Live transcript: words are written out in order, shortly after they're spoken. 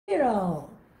Caballero.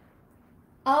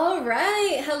 All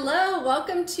right, hello,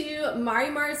 welcome to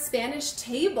MARIMAR'S Spanish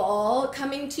Table,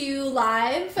 coming to you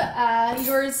live.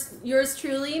 Yours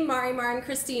truly, Marimar and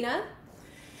Christina.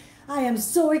 I am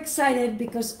so excited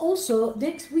because also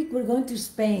next week we're going to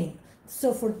Spain.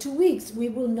 So for 2 weeks we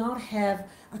will not have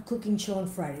a cooking show on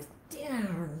Fridays.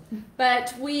 Darn.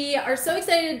 But we are so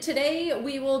excited. Today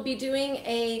we will be doing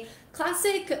a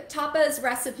classic tapas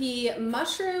recipe,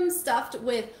 mushroom stuffed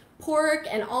with pork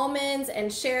and almonds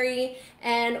and sherry.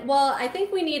 And well, I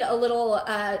think we need a little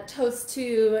toast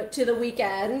to the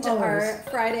weekend. Always. Our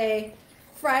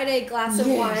Friday glass of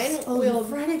wine. Oh,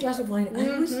 Friday glass of wine. I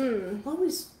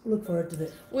always look forward to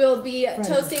this. We'll be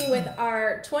toasting with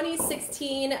our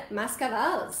 2016 Mas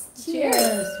Cavalls.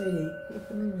 Cheers, sweetie.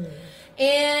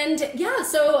 And yeah,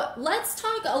 so let's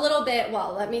talk a little bit.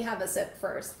 Well, let me have a sip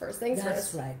first. First things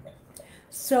first. That's right.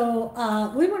 So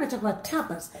we want to talk about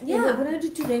tapas. Yeah. And what we're going to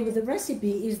do today with the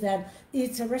recipe is that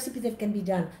it's a recipe that can be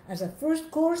done as a first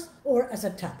course or as a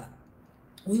tapa.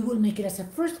 We will make it as a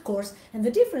first course, and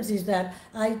the difference is that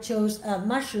I chose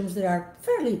mushrooms that are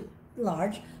fairly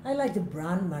large. I like the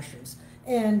brown mushrooms,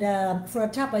 and for a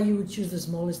tapa you would choose the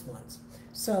smallest ones.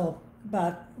 So,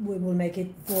 but we will make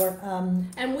it for.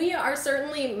 And we are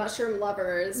certainly mushroom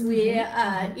lovers. We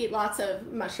eat lots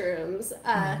of mushrooms,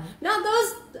 not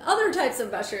those other types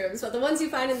of mushrooms, but the ones you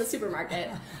find in the supermarket.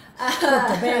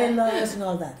 Portobellos and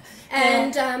all that.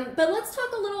 And but let's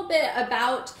talk a little bit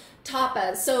about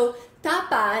tapas. So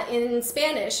tapa in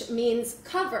Spanish means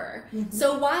cover.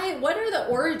 So what's the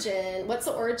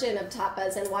origin of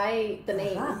tapas and why the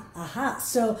name?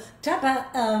 So tapa,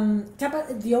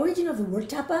 the origin of the word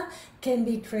tapa can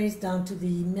be traced down to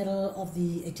the middle of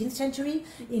the 18th century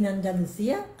in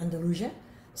Andalusia,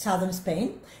 southern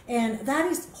Spain. And that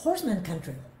is horseman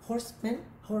country. Horsemen,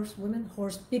 horsewomen,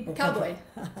 horse people. Cowboy.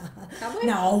 Cowboy?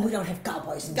 No, we don't have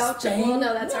cowboys in Spain. Well,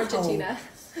 no, that's Argentina.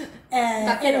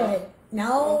 Anyway,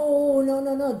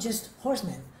 no, just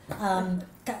horsemen.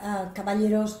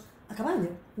 Caballeros, a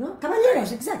caballo, no?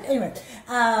 Caballeros, exactly. Anyway,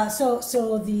 so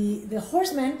the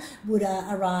horsemen would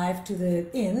arrive to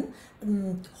the inn,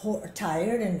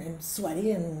 tired and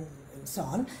sweaty and so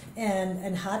on,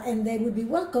 and hot, and they would be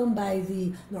welcomed by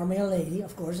the normal lady,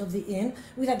 of course, of the inn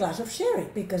with a glass of sherry,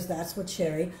 because that's what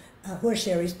where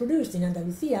sherry is produced in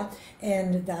Andalusia,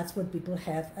 and that's what people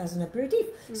have as an aperitif.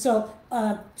 So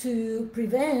to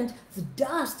prevent the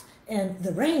dust and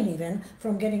the rain even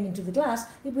from getting into the glass,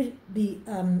 it would be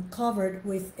covered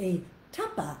with a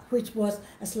tapa, which was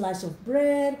a slice of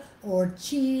bread or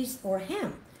cheese or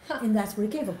ham. And that's where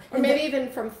it came from. Or maybe even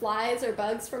from flies or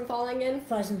bugs from falling in.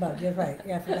 Flies and bugs, you're right.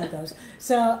 Yeah, I forgot those.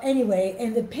 So anyway,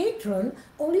 and the patron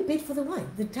only paid for the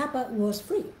wine. The tapa was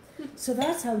free. So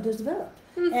that's how it was developed.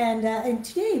 And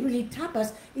today, really,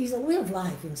 tapas is a way of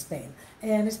life in Spain.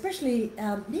 And especially,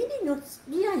 maybe not,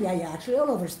 actually all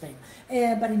over Spain.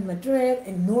 But in Madrid,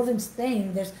 in northern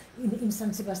Spain, there's, in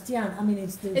San Sebastian, I mean,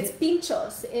 it's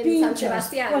pinchos in San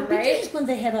Sebastian, well, right? Pinchos is when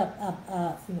they have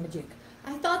a thingamajig.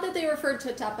 I thought that they referred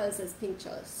to tapas as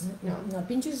pinchos. No,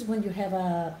 pinchos is when you have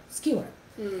a skewer.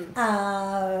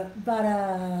 But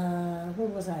where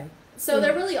was I? So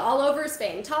they're really all over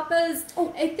Spain. Tapas.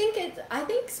 I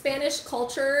think Spanish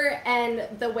culture and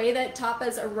the way that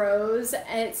tapas arose,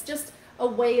 it's just a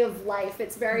way of life.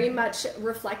 It's very much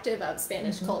reflective of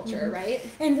Spanish culture, right?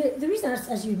 And the reason,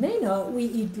 as you may know, we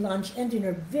eat lunch and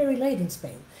dinner very late in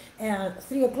Spain.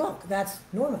 3 o'clock, that's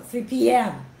normal, 3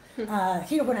 p.m.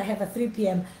 Here, when I have a 3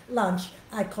 p.m. lunch,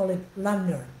 I call it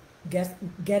lunner. Get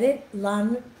it?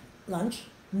 Lunch,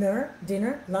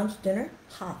 dinner, lunch, dinner,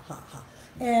 ha, ha, ha.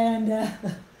 And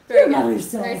very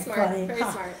so smart, funny. very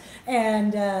smart.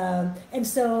 And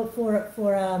so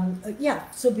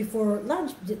so before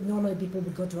lunch, normally people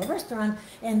would go to a restaurant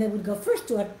and they would go first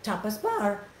to a tapas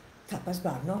bar,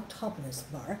 not topless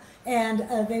bar, and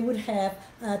they would have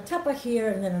tapa here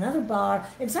and then another bar,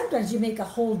 and sometimes you make a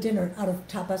whole dinner out of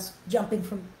tapas, jumping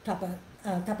from tapas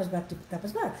bar to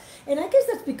tapas bar. And I guess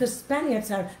that's because Spaniards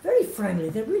are very friendly.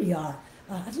 They really are.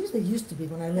 At least they used to be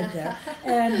when I lived there.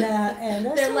 And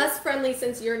they're less friendly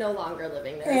since you're no longer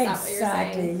living there. Is that what you're saying?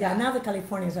 Exactly. Yeah. Now the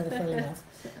Californians are the friendly ones.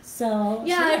 So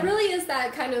it really is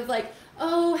that kind of like,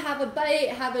 have a bite,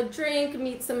 have a drink,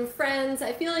 meet some friends.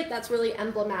 I feel like that's really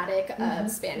emblematic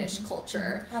of Spanish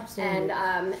culture. Absolutely.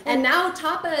 And now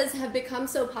tapas have become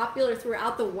so popular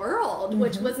throughout the world,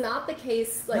 which was not the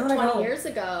case like 20 years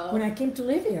ago. When I came to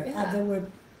live here, there were,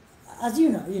 as you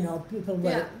know, people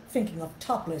were thinking of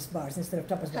topless bars instead of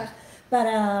tapas bars. But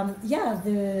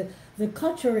the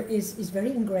culture is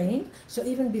very ingrained. So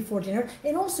even before dinner,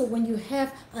 and also when you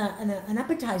have an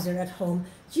appetizer at home,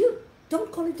 you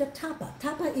don't call it a tapa.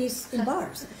 Tapa is in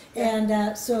bars.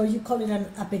 And so you call it an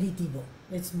aperitivo.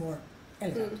 It's more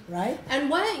elegant, right? And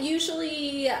what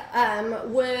usually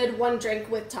would one drink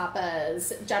with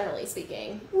tapas, generally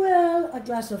speaking? Well, a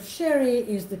glass of sherry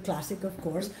is the classic, of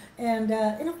course. And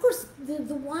of course,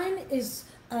 the wine is...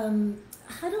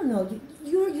 I don't know,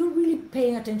 you're really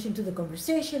paying attention to the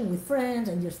conversation with friends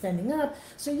and you're standing up,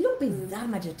 so you don't pay that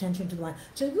much attention to the wine.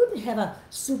 So you wouldn't have a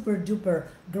super duper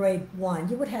great wine.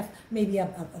 You would have maybe a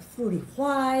fruity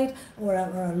white or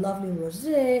a lovely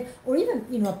rosé or even,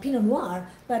 you know, a Pinot Noir,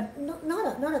 but not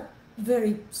a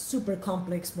very super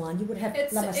complex one. You would have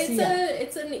La Masia.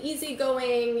 It's an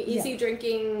easygoing, easy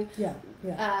drinking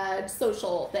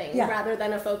social thing rather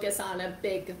than a focus on a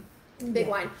big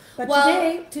wine. But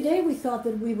today we thought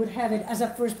that we would have it as a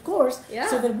first course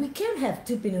so that we can have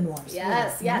 2 Pinot Noirs.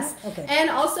 Yes. Okay. And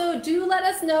also do let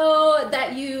us know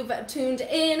that you've tuned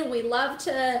in. We love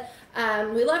to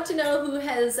know who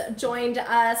has joined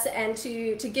us and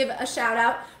to give a shout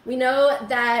out. We know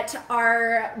that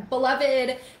our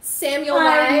beloved Samuel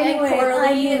and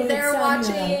Coralie, they're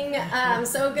watching.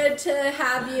 So good to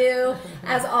have you,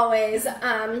 as always.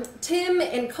 Tim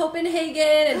in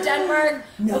Copenhagen and Denmark.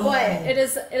 No. Oh boy, it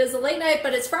is a late night,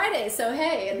 but it's Friday, so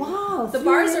hey, and the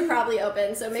bars are probably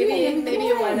open, so maybe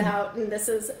you went out, and this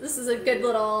is a good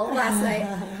little last night.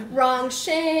 Rong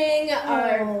Shang,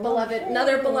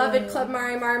 another beloved Club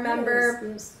Marimar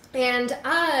member. Yes. And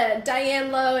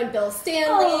Diane Lowe and Bill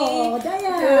Stanley. Oh,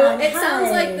 Diane! It sounds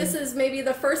like this is maybe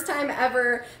the first time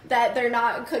ever that they're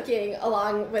not cooking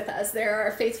along with us. They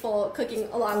are faithful cooking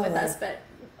along with us, but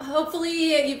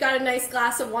hopefully you've got a nice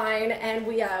glass of wine, and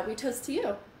we toast to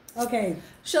you. Okay.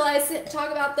 Shall I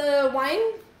talk about the wine?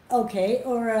 Okay,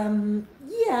 or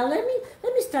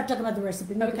let me start talking about the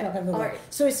recipe. Okay, all right.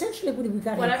 So essentially, what we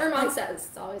got whatever Mom says,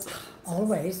 it's always what Mom says.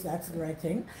 Always, that's the right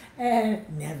thing, and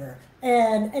never.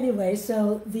 And anyway,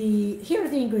 so here are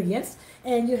the ingredients,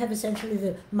 and you have essentially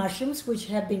the mushrooms, which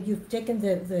have been you've taken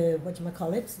the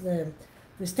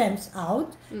the stems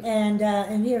out, and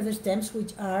here are the stems,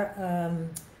 which are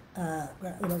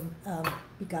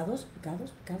picados,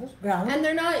 ground. And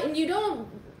they're not, and you don't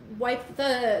wipe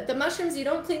the mushrooms, you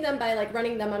don't clean them by like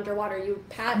running them underwater. You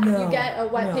get a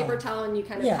wet paper towel and you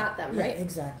kind of pat them, right?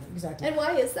 Exactly. And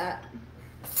why is that?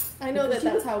 I know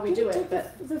that's how we do it,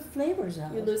 but the flavors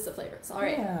out. You lose the flavors. All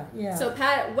right. Yeah. So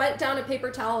wet down a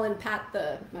paper towel and pat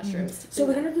the mushrooms. So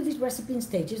we're gonna do this recipe in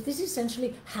stages. This is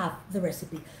essentially half the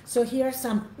recipe. So here are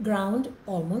some ground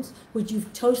almonds, which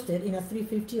you've toasted in a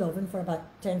 350 oven for about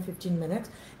 10-15 minutes,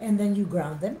 and then you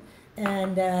ground them.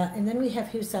 And then we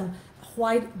have here some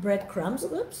white breadcrumbs.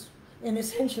 Oops. And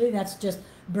essentially that's just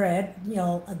bread,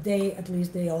 at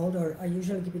least a day old, or I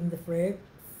usually keep it in the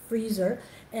freezer.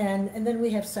 And then we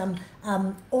have some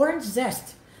orange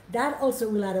zest. That also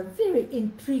will add a very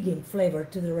intriguing flavor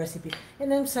to the recipe.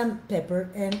 And then some pepper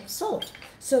and salt.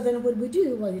 So then what we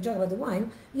do, while you talk about the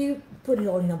wine, you put it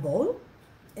all in a bowl.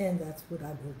 And that's what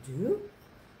I will do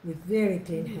with very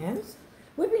clean hands.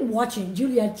 We've been watching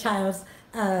Julia Child's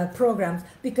programs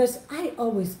because I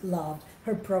always loved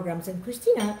her programs, and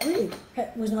Christina really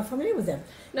was not familiar with them.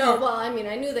 No, I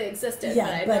knew they existed, but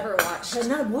I never watched. I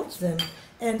never watched them.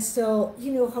 And so,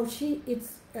 you know how she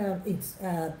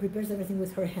prepares everything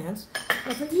with her hands.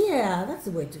 I thought, that's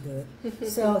the way to do it.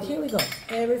 So here we go.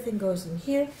 Everything goes in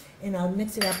here, and I'll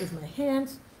mix it up with my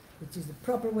hands, which is the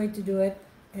proper way to do it.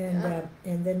 And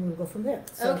then we'll go from there.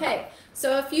 Okay,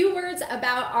 so a few words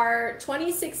about our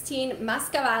 2016 Mas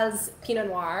Cavalls Pinot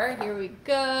Noir. Here we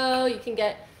go. You can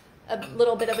get a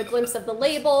little bit of a glimpse of the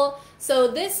label. So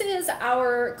this is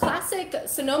our classic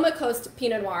Sonoma Coast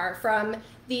Pinot Noir from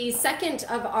the second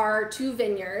of our 2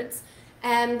 vineyards.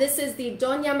 And this is the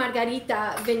Doña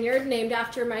Margarita vineyard, named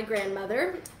after my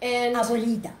grandmother. And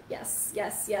Abuelita. Yes,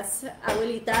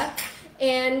 Abuelita.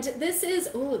 And this is,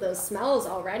 those smells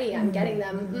already, I'm getting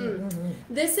them.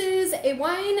 This is a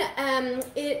wine,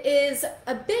 it is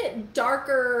a bit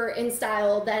darker in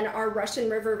style than our Russian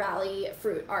River Valley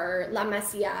fruit, our La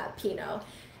Masia Pinot.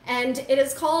 And it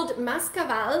is called Mas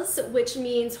Cavalls, which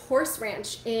means horse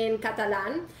ranch in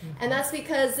Catalan. And that's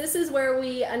because this is where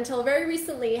we, until very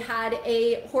recently, had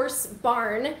a horse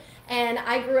barn. And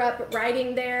I grew up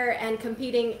riding there and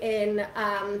competing in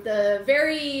the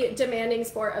very demanding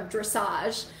sport of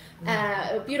dressage.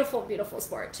 A beautiful, beautiful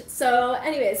sport. So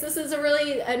anyways, this is a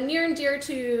really near and dear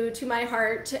to my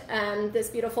heart, this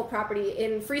beautiful property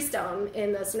in Freestone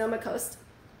in the Sonoma Coast.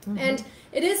 And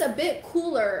it is a bit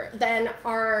cooler than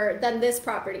this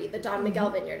property, the Don Miguel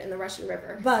Vineyard in the Russian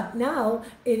River. But now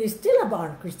it is still a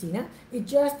barn, Christina. It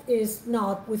just is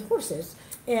not with horses.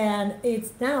 And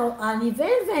it's now an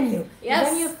event venue. Yes.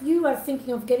 If any of you are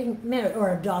thinking of getting married or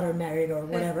a daughter married or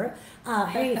whatever,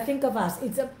 hey, think of us.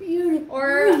 It's a beautiful, or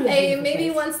really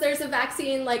maybe place. once there's a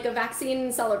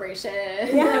vaccine celebration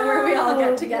where we all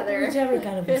get together. Whichever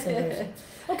kind of a celebration.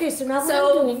 Okay, so now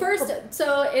so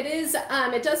it is.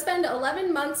 It does spend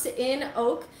 11 months in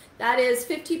oak. That is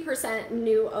 50%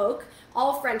 new oak,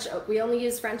 all French oak. We only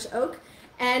use French oak,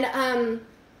 and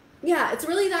yeah, it's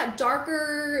really that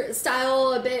darker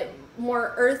style, a bit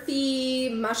more earthy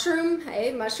mushroom,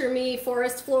 hey, mushroomy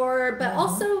forest floor, but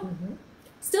also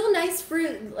still nice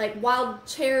fruit, like wild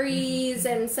cherries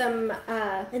and some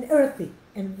and earthy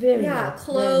and very low,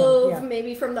 clove,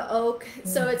 maybe from the oak.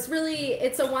 So it's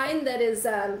a wine that is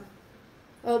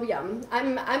oh yum.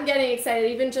 I'm getting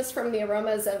excited even just from the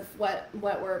aromas of what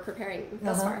we're preparing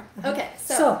thus far. Okay,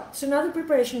 so now the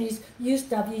preparation is you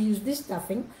use this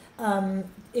stuffing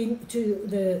into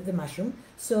the mushroom.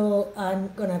 So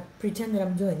I'm gonna pretend that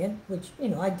I'm doing it, which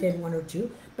I did one or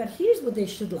two, but here's what they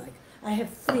should like. I have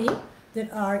 3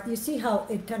 that are, you see how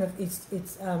it kind of it's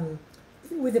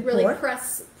with the really pork.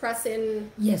 press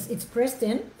in. Yes, it's pressed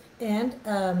in, and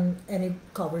it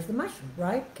covers the mushroom,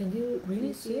 right? Can you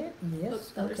really see it? Yes.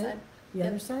 The other side. The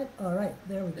other side. All right,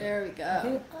 there we go. There we go.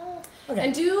 Okay. Okay.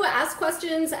 And do ask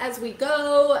questions as we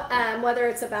go, whether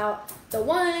it's about the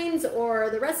wines or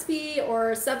the recipe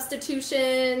or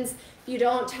substitutions. If you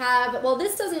don't have, well,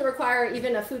 this doesn't require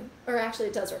even a food, or actually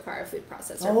it does require a food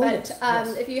processor. But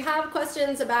yes. If you have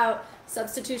questions about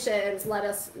substitutions, let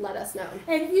us know.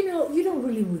 And you don't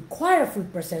really require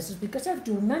food processors, because I have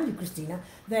to remind you, Christina,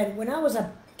 that when I was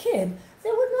a kid,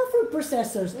 there were no food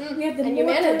processors. We had the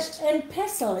mortar and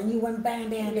pestle, and you went bang,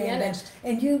 bang, bang, bang.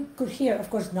 And you could hear, of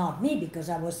course, not me, because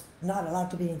I was not allowed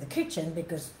to be in the kitchen,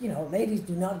 because, ladies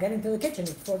do not get into the kitchen,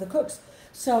 it's for the cooks.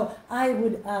 So I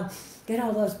would get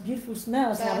all those beautiful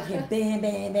smells, and I would hear bang,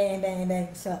 bang, bang, bang, bang.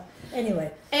 So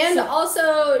anyway. And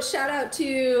also shout out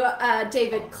to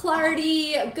David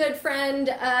Clardy, a good friend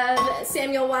of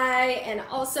Samuel Y, and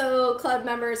also club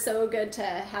member. So good to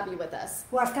have you with us.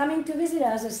 Who are coming to visit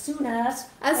us as soon as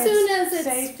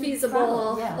it's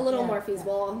feasible, a little more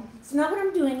feasible. So now what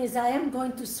I'm doing is I am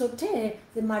going to saute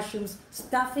the mushrooms,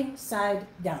 stuffing side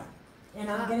down. And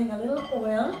I'm getting a little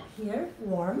oil here,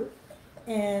 warm.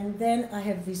 And then I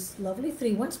have these lovely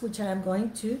 3 ones, which I am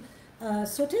going to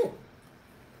saute.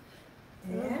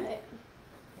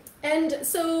 And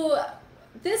so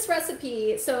this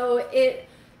recipe, so it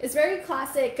is very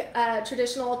classic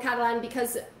traditional Catalan,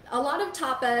 because a lot of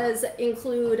tapas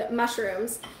include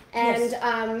mushrooms. And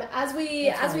as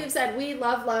we've said, we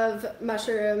love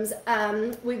mushrooms.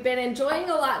 We've been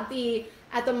enjoying a lot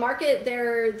at the market.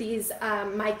 There are these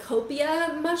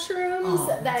mycopia mushrooms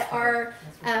that are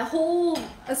a whole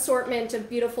assortment of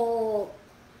beautiful,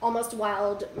 almost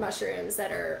wild mushrooms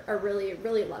that are really,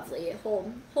 really lovely.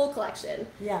 Whole collection.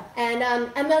 Yeah. And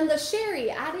then the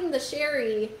sherry, adding the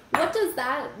sherry, what does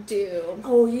that do?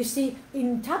 Oh, you see,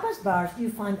 in tapas bars you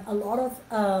find a lot of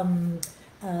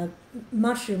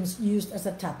mushrooms used as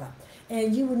a tapa.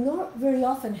 And you would not very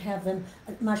often have them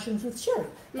mushrooms with sherry.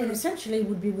 And essentially it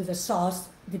would be with a sauce,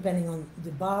 depending on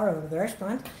the bar or the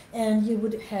restaurant, and you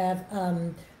would have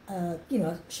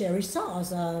sherry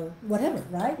sauce, whatever,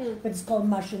 right? But it's called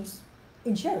mushrooms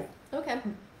in sherry. Okay.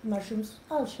 Mushrooms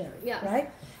al sherry. Yeah.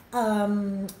 Right.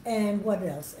 And what it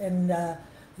adds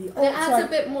a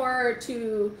bit more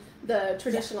to the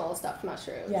traditional stuffed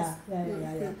mushrooms. Yeah.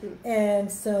 And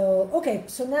so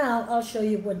so now I'll show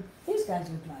you what these guys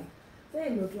look like. They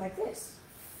look like this.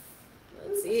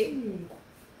 Let's see.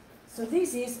 So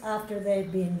this is after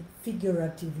they've been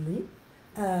figuratively.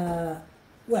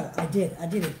 Well, I did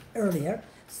it earlier.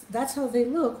 That's how they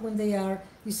look when they are.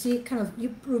 You see, kind of you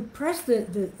press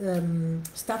the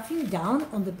stuffing down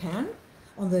on the pan,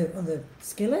 on the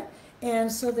skillet,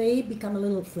 and so they become a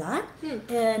little flat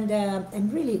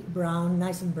and really brown,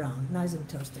 nice and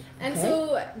toasted. And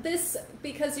so this,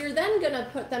 because you're then gonna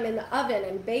put them in the oven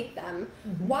and bake them.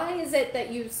 Why is it that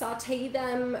you saute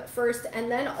them first and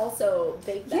then also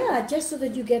bake them? Yeah, just so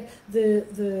that you get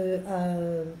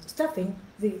the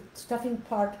stuffing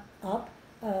part up,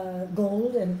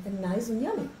 gold and nice and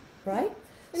yummy, right?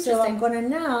 So I'm gonna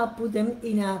now put them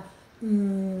in a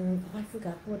I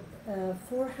forgot what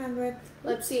 400.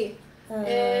 Let's see.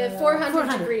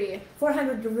 400 degree.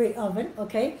 400 degree oven,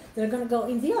 okay? They're gonna go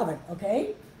in the oven,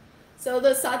 okay? So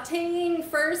the sautéing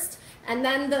first, and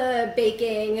then the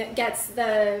baking it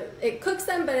cooks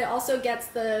them, but it also gets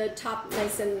the top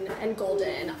nice and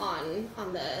golden on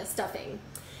the stuffing.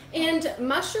 And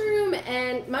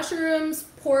mushrooms,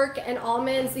 pork, and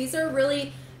almonds, these are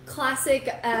really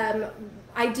classic,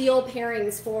 ideal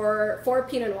pairings for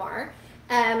Pinot Noir.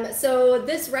 So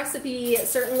this recipe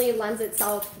certainly lends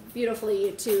itself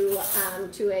beautifully to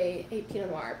a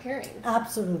Pinot Noir pairing.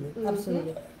 Absolutely,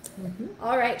 absolutely. Mm-hmm.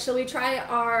 All right, shall we try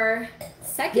our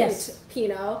second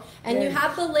Pinot? And you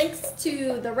have the links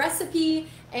to the recipe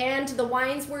and the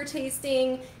wines we're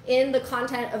tasting in the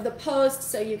content of the post,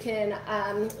 so you can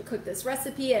cook this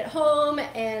recipe at home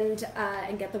and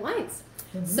get the wines.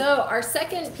 Mm-hmm. So our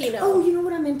second Pinot. Oh, you know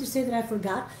what I meant to say that I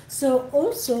forgot? So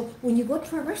also, when you go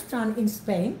to a restaurant in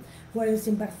Spain, whether it's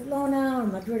in Barcelona or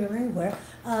Madrid or anywhere,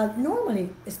 normally,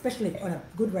 especially on a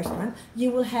good restaurant,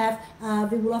 you will have,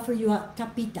 they will offer you a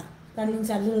tapita. That means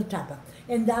a little tapa.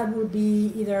 And that will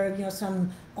be either,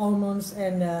 some almonds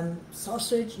and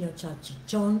sausage,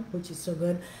 salchichon, which is so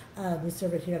good. We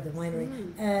serve it here at the winery.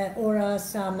 Or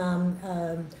some,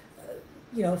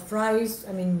 fries,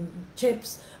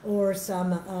 chips, or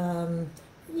some,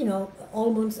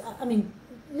 almonds,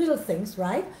 little things,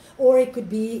 right? Or it could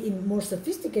be in more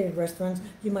sophisticated restaurants,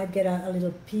 you might get a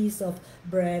little piece of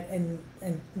bread and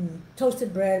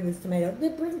toasted bread with tomato, the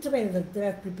bread and tomato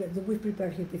that we've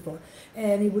prepared here before.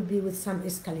 And it would be with some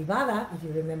escalivada, if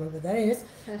you remember what that is,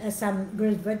 some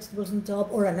grilled vegetables on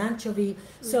top, or an anchovy.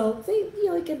 So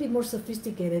it can be more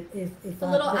sophisticated if a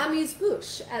little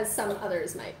amuse-bouche, as some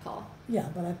others might call. Yeah,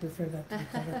 but I prefer that to be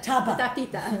called a tapa.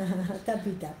 Tapita.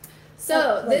 Tapita.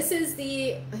 So this is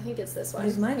I think it's this one.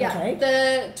 This is mine, yeah, okay.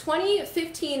 The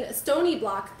 2015 Stony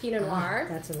Block Pinot Noir.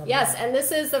 That's a lovely Yes, one. and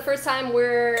this is the first time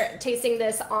we're tasting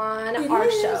this on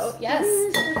our show. Yes.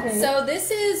 Okay. So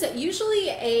this is usually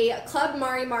a Club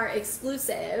Marimar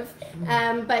exclusive,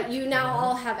 but you now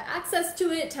all have access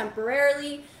to it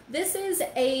temporarily. This is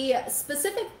a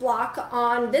specific block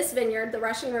on this vineyard, the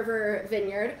Russian River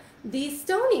Vineyard, the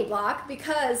Stony Block,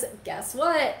 because guess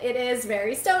what? It is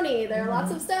very stony. There are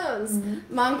lots of stones.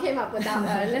 Mom came up with that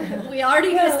one. We already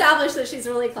established that she's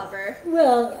really clever.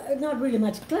 Well, not really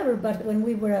much clever, but when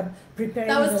we were preparing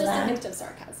that was the just land, a hint of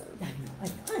sarcasm. I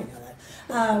know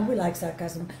that. We like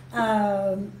sarcasm.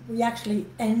 We actually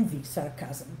envy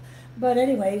sarcasm. But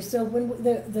anyway, so when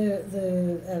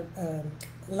the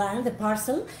land, the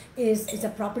parcel, is a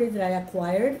property that I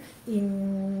acquired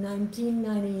in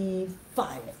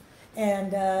 1995.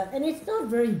 And it's not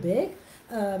very big.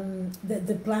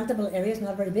 The plantable area is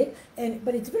not very big,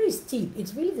 but it's very steep.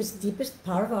 It's really the steepest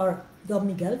part of our Don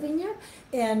Miguel vineyard.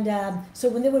 And so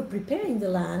when they were preparing the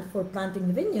land for planting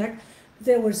the vineyard,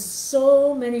 there were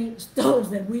so many stones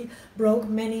that we broke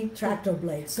many tractor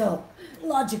blades. So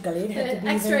logically, it had to be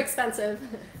extra expensive.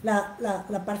 La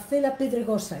parcela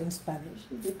pedregosa in Spanish,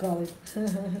 we call it.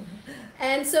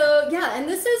 And so, and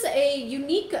this is a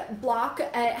unique block.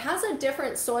 It has a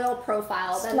different soil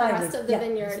profile than the rest of the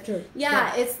vineyard. It's true.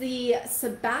 It's the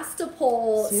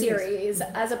Sebastopol series,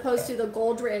 as opposed to the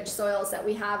Goldridge soils that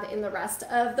we have in the rest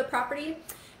of the property.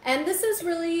 And this is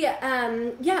really,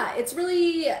 it's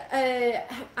really,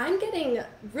 I'm getting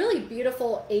really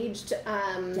beautiful aged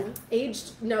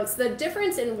notes. The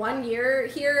difference in 1 year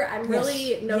here, I'm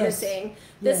really noticing.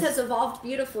 This has evolved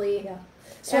beautifully. Yeah.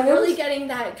 So I'm really getting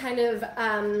that kind of,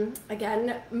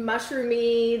 again,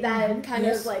 mushroomy, that kind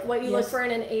of like what you look for in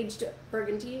an aged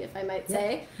Burgundy, if I might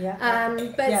say.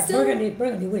 But still,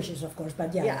 Burgundy wishes, of course,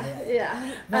 but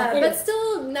but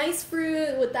still nice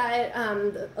fruit with that,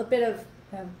 a bit of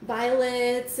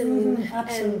violets and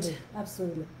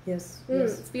absolutely, yes.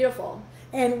 It's beautiful.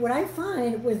 And what I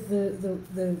find with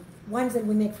the wines that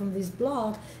we make from this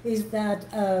blog is that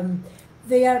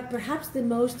they are perhaps the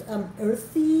most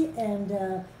earthy and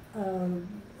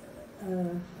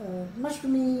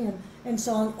mushroomy and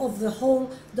so on of the whole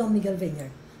Don Miguel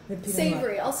vineyard.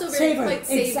 Savory, also quite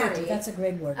savory. Exactly, that's a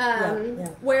great word.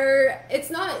 Where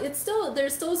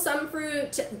there's still some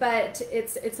fruit, but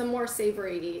it's a more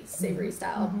savory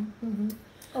style.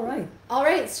 All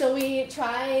right. Shall we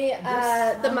try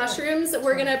the mushrooms?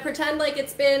 We're gonna pretend like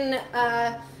it's been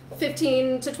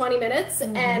 15 to 20 minutes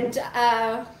and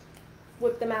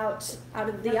whip them out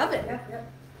of the oven.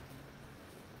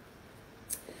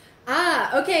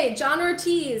 Okay. John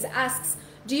Ortiz asks,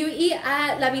 do you eat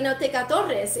at La Vinoteca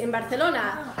Torres in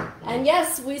Barcelona? And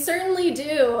yes, we certainly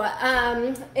do.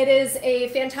 It is a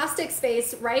fantastic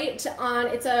space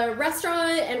it's a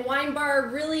restaurant and wine bar,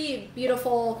 really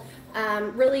beautiful,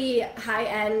 really high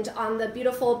end on the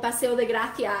beautiful Paseo de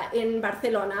Gracia in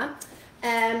Barcelona.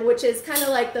 which is kind of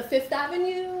like the Fifth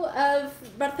Avenue of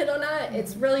Barcelona.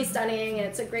 It's really stunning.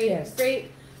 It's a great,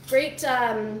 great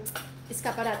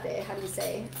escaparate. How do you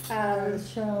say?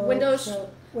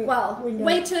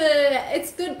 Way to.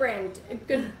 It's good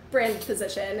brand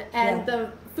position, and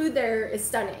the food there is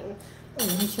stunning. Oh,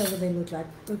 let me show what they look like.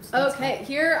 Oops, okay,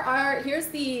 here's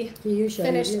the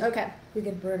finished. You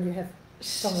get burned. You have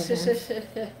some of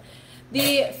them.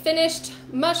 The finished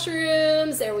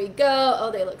mushrooms. There we go.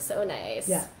 Oh, they look so nice.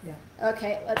 Yeah.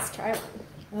 Okay, let's try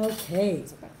one. Okay.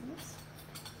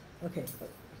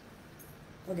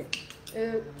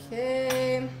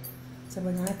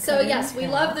 So yes, we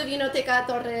love the Vinoteca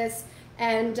Torres,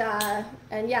 and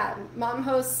yeah, Mom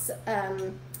hosts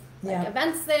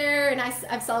events there, and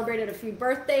I've celebrated a few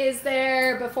birthdays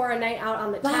there before a night out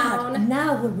on the town. But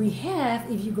now what we have,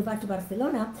 if you go back to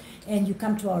Barcelona and you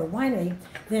come to our winery,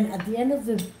 then at the end of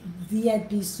the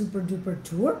VIP Super Duper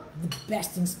Tour, the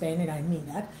best in Spain, and I mean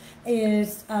that,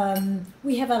 is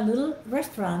we have a little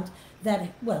restaurant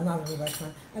that, well, not a little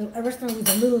restaurant, a restaurant with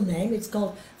a little name. It's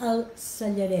called El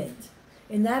Celleret,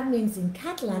 and that means in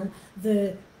Catalan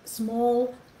the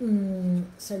small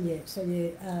cellar,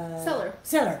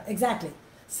 exactly.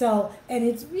 So, and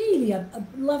it's really a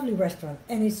lovely restaurant,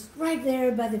 and it's right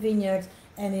there by the vineyards,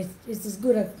 and it's as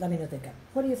good as La Vinoteca.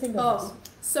 What do you think of this?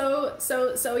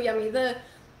 So yummy. The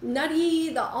nutty,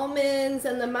 the almonds,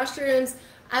 and the mushrooms.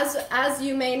 As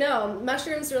you may know,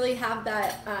 mushrooms really have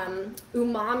that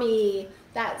umami,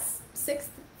 that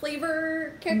sixth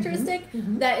flavor characteristic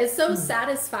that is so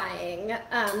satisfying.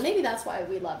 Maybe that's why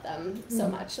we love them so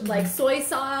much. Like soy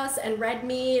sauce and red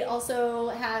meat also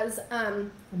has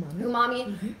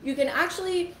umami. You can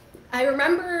actually, I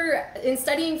remember in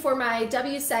studying for my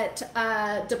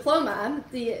WSET diploma,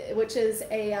 which is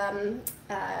a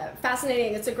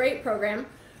fascinating, it's a great program.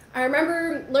 I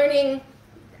remember learning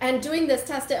and doing this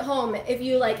test at home. If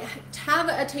you like have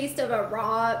a taste of a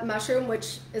raw mushroom,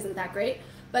 which isn't that great,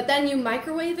 but then you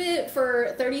microwave it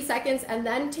for 30 seconds and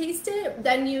then taste it,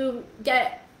 then you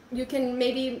can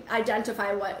maybe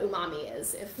identify what umami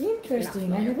is.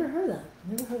 Interesting. I never heard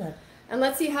that. And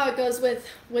let's see how it goes with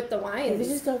the wines. Okay, this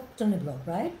is the Stony Block,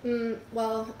 right?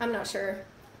 Well, I'm not sure.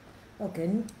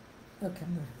 Okay.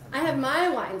 I have my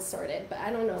wines sorted, but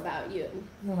I don't know about you.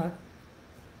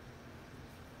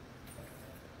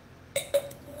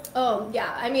 Oh,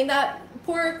 yeah. I mean, that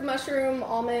pork, mushroom,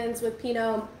 almonds with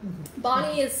Pinot.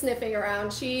 Bonnie is sniffing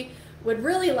around. She would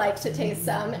really like to taste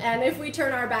some. And if we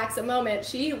turn our backs a moment,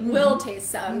 she will taste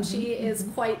some. She is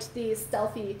quite the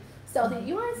stealthy.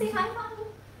 You want to say hi, Bonnie?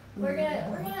 We're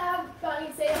gonna have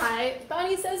Bonnie say hi.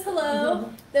 Bonnie says hello.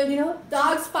 The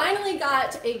dogs finally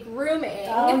got a grooming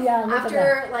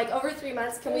after like over 3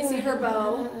 months. Can we see her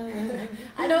bow?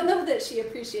 I don't know that she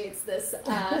appreciates this.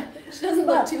 She doesn't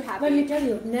look too happy. Let me tell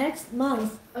you, next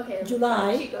month,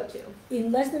 July, Chico too.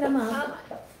 In less than a month.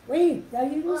 Wait, are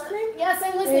you listening? Yes,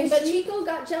 I'm listening, but Chico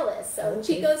got jealous, so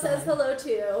Chico says hello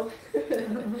too.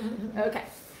 Okay.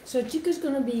 So Chico's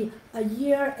gonna be a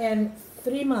year and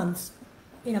 3 months.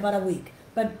 In about a week,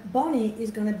 but Bonnie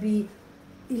is gonna be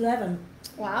 11.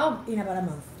 Wow! In about a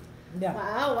month. Yeah.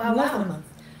 Wow! Less than a month.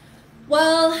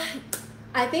 Well,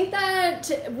 I think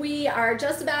that we are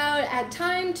just about at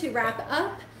time to wrap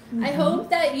up. I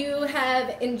hope that you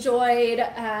have enjoyed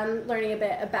learning a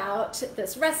bit about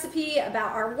this recipe,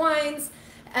 about our wines.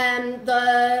 And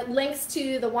the links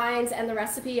to the wines and the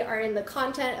recipe are in the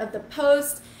content of the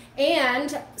post.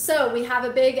 And so we have a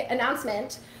big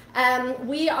announcement.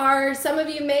 Some of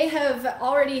you may have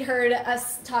already heard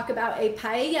us talk about a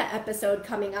paella episode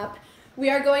coming up. We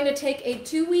are going to take a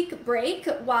 2-week break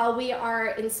while we are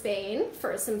in Spain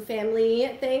for some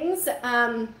family things.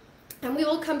 And we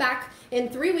will come back in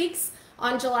 3 weeks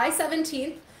on July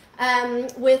 17th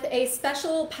with a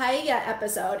special paella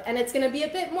episode. And it's going to be a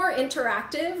bit more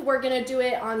interactive. We're going to do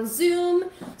it on Zoom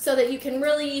so that you can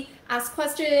really ask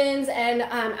questions and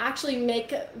actually make,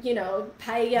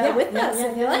 paella with us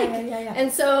if you like.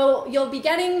 And so you'll be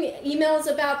getting emails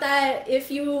about that.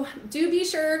 If you do, be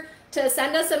sure to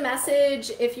send us a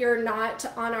message if you're not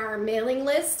on our mailing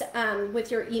list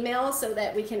with your email so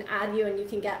that we can add you and you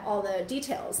can get all the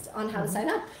details on how to sign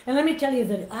up. And let me tell you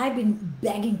that I've been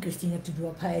begging Christina to do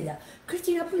a paella.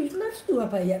 Christina, please, let's do a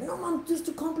paella. No, Mom, just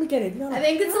too complicated. I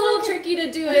think it's a little tricky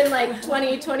to do in like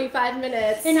 20-25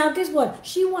 minutes. And now guess what?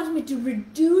 She wants me to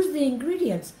reduce the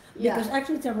ingredients. Because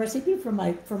actually it's a recipe from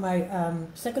my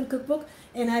second cookbook,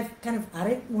 and I've kind of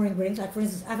added more ingredients. Like for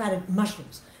instance, I've added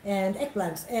mushrooms and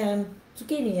eggplants and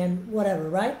zucchini and whatever,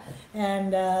 right?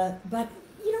 And but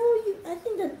I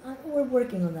think that we're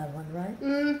working on that one, right?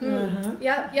 Mm-hmm.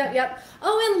 Yep.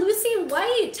 Oh, and Lucy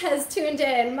White has tuned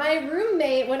in. My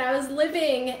roommate when I was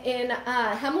living in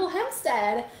Hemel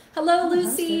Hempstead. Hello,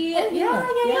 Lucy. Oh,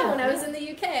 yeah. When I was in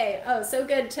the UK. Oh, so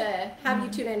good to have you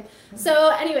tune in. So,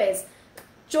 anyways,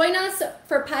 join us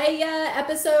for Paella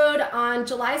episode on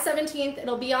July 17th.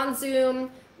 It'll be on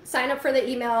Zoom. Sign up for the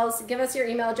emails. Give us your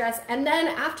email address. And then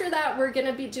after that, we're going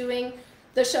to be doing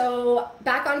the show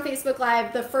back on Facebook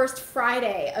Live the first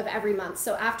Friday of every month.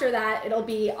 So after that, it'll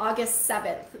be August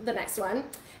 7th, the next one.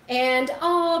 And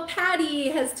Patty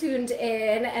has tuned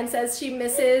in and says she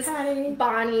misses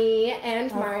Bonnie and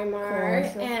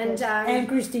Marimar and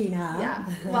Christina. Yeah.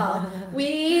 Well,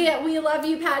 we love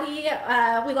you, Patty.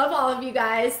 We love all of you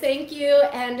guys. Thank you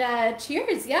and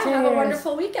cheers. Yeah. Have a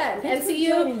wonderful weekend. Thanks and see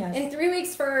you us. in 3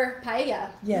 weeks for paella.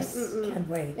 Yes. Can't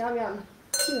wait. Yum yum.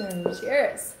 Cheers.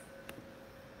 Cheers.